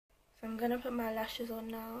So I'm gonna put my lashes on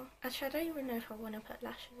now. Actually, I don't even know if I want to put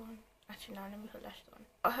lashes on. Actually, no, let me put lashes on.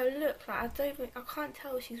 But her look, like, I can't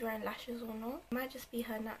tell if she's wearing lashes or not. It might just be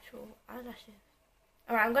her natural eyelashes.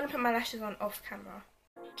 Alright, I'm gonna put my lashes on off camera.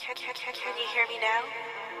 Can you hear me now?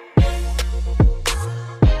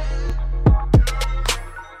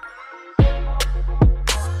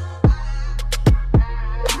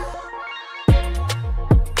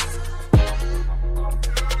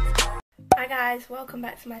 Hi guys, welcome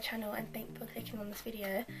back to my channel and thanks for clicking on this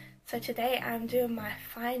video. So today I'm doing my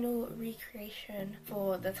final recreation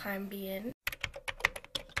for the time being.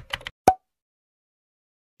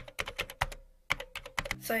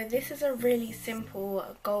 So this is a really simple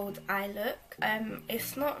gold eye look.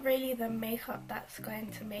 It's not really the makeup that's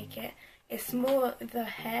going to make it. It's more the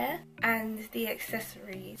hair and the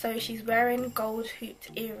accessories. So she's wearing gold hooped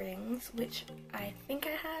earrings, which I think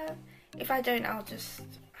I have. If I don't, I'll just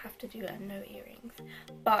have to do a no earrings.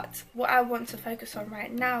 But what I want to focus on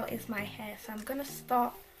right now is my hair. So I'm gonna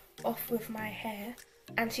start off with my hair.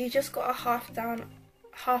 And she just got a half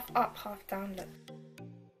up, half down look.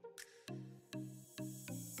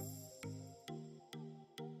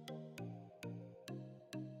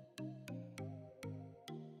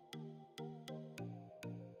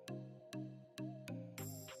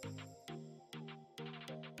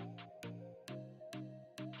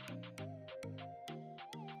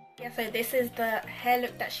 Yeah, so this is the hair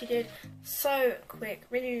look that she did. So quick,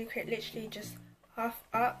 really quick, literally just half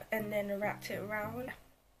up and then wrapped it around.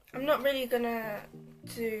 I'm not really gonna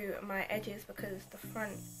do my edges because the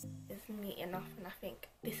front is neat enough and I think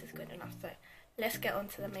this is good enough. So let's get on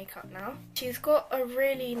to the makeup now. She's got a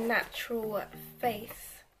really natural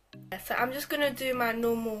face. So I'm just gonna do my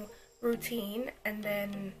normal routine and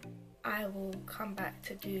then I will come back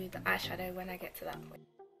to do the eyeshadow when I get to that point.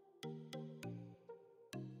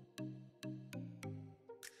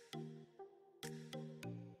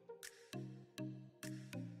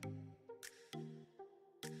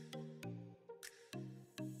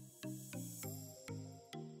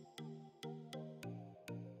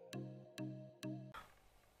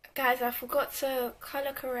 Guys, I forgot to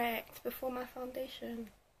colour correct before my foundation.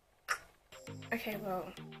 Okay, well,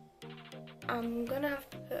 I'm gonna have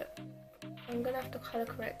to colour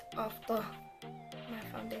correct after my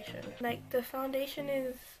foundation. Like, the foundation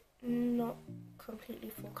is not completely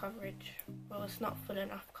full coverage. Well, it's not full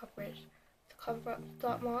enough coverage to cover up the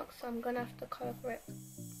dark marks, so I'm gonna have to colour correct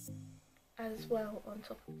as well on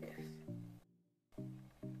top of this.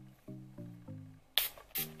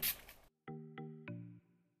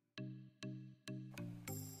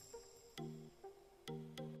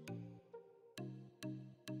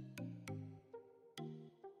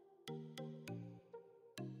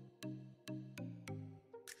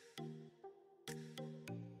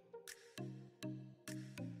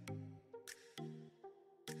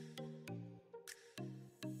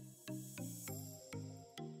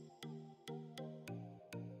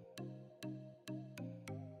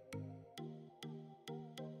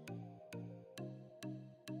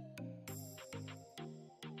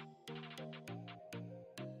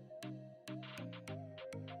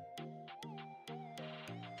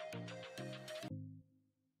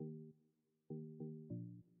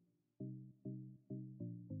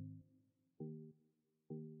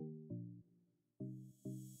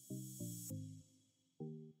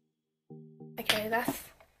 Okay, that's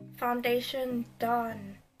foundation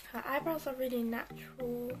done. Her eyebrows are really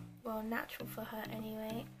natural, well, natural for her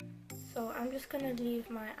anyway. So I'm just gonna leave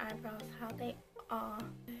my eyebrows how they are,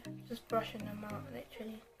 just brushing them out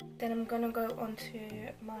literally. Then I'm gonna go on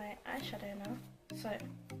to my eyeshadow now. So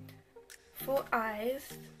for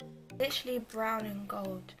eyes, literally brown and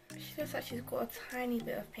gold. She looks like she's got a tiny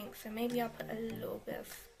bit of pink, so maybe I'll put a little bit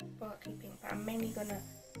of sparkly pink, but I'm mainly gonna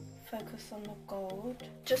focus on the gold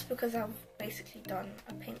just because I've basically done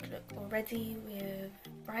a pink look already with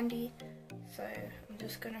Brandy, so I'm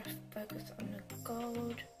just gonna focus on the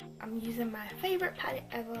gold. I'm using my favorite palette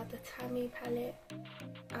ever, the Tammy palette,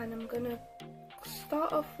 and I'm gonna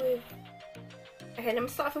start off with, okay, let me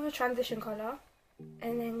start off with a transition color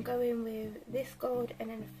and then go in with this gold and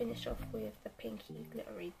then finish off with the pinky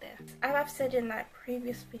glittery there. As I've said in like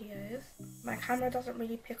previous videos, my camera doesn't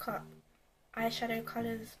really pick up eyeshadow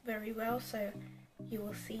colours very well, so you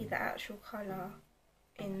will see the actual colour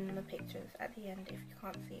in the pictures at the end if you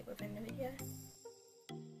can't see it within the video.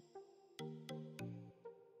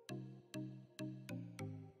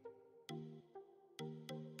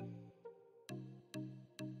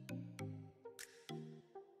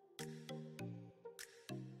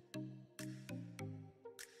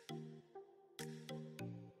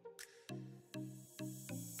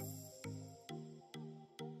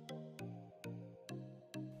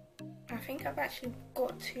 think I've actually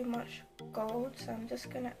got too much gold, so I'm just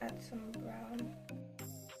gonna add some brown.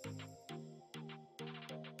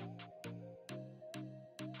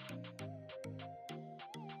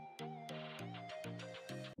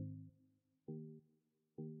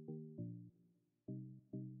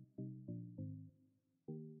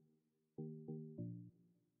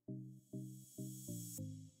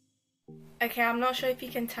 Okay, I'm not sure if you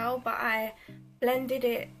can tell, but I blended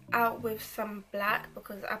it out with some black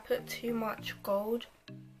because I put too much gold.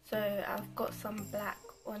 So I've got some black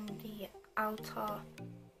on the outer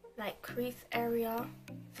like crease area.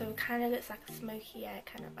 So it kind of looks like a smoky eye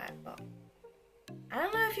kind of vibe, but I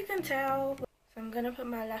don't know if you can tell. So I'm going to put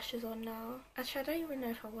my lashes on now. Actually, I don't even know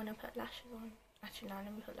if I want to put lashes on. Actually, no,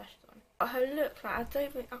 let me put lashes on. But her look, like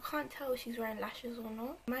I can't tell if she's wearing lashes or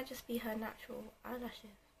not. It might just be her natural eyelashes.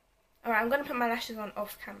 Alright, I'm going to put my lashes on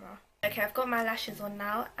off camera. Okay, I've got my lashes on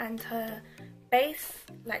now, and her base,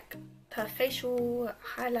 like her facial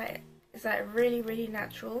highlight is like really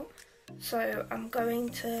natural. So I'm going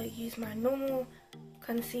to use my normal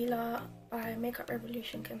concealer by Makeup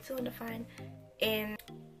Revolution Conceal and Define in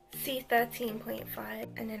C13.5,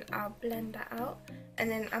 and then I'll blend that out. And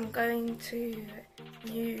then I'm going to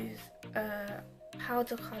use a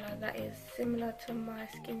powder colour that is similar to my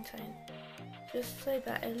skin tone, just so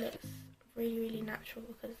that it looks really natural,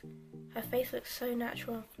 because her face looks so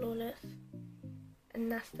natural and flawless,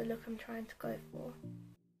 and that's the look I'm trying to go for.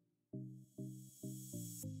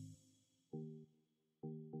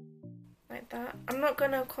 Like that. I'm not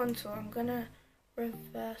gonna contour, I'm gonna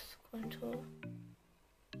reverse contour.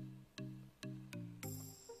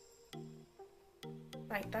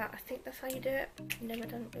 Like that. I think that's how you do it. I've never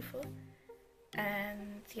done it before.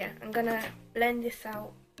 And yeah, I'm gonna blend this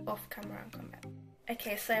out off camera and come back.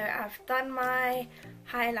 Okay, so I've done my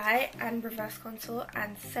highlight and reverse contour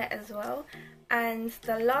and set as well, and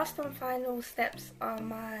the last and final steps are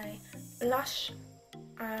my blush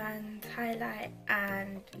and highlight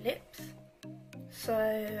and lips.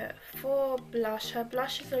 So for blush, her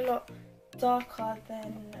blush is a lot darker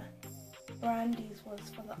than Brandy's was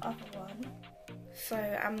for the other one. So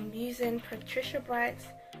I'm using Patricia Bright's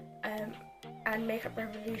and Makeup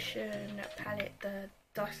Revolution palette, the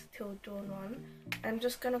Dusk Till Dawn one. I'm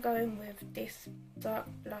just gonna go in with this dark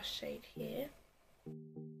blush shade here.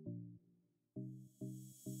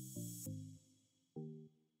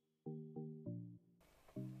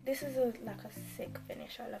 This is like a sick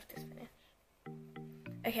finish. I love this finish.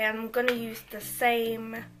 Okay, I'm gonna use the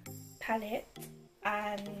same palette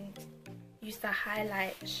and use the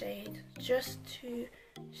highlight shade just to.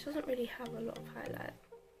 She doesn't really have a lot of highlight.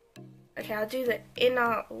 Okay, I'll do the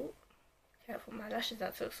inner. Oh, careful, my lashes,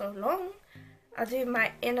 that took so long. I'll do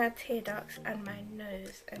my inner tear ducts and my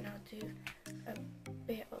nose, and I'll do a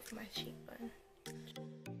bit of my cheekbone.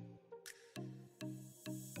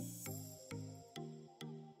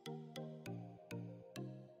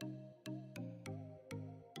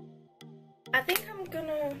 I think I'm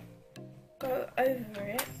gonna go over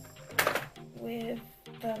it with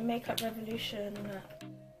the Makeup Revolution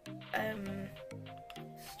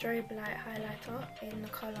strobe light highlighter in the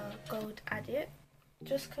colour Gold Addict,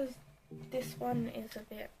 just because this one is a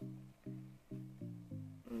bit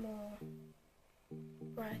more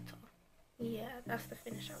brighter. Yeah, that's the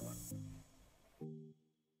finish I want.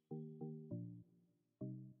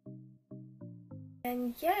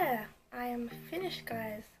 And yeah, I am finished,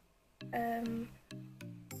 guys.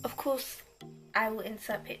 Of course I will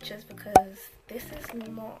insert pictures because this is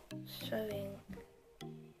not showing.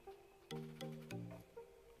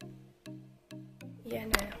 Yeah,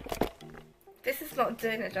 no, this is not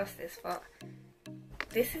doing it justice, but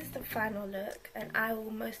this is the final look, and I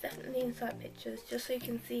will most definitely insert pictures just so you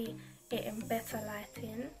can see it in better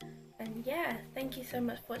lighting. And yeah, thank you so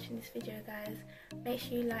much for watching this video, guys. Make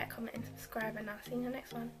sure you like, comment and subscribe, and I'll see you in the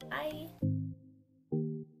next one. Bye.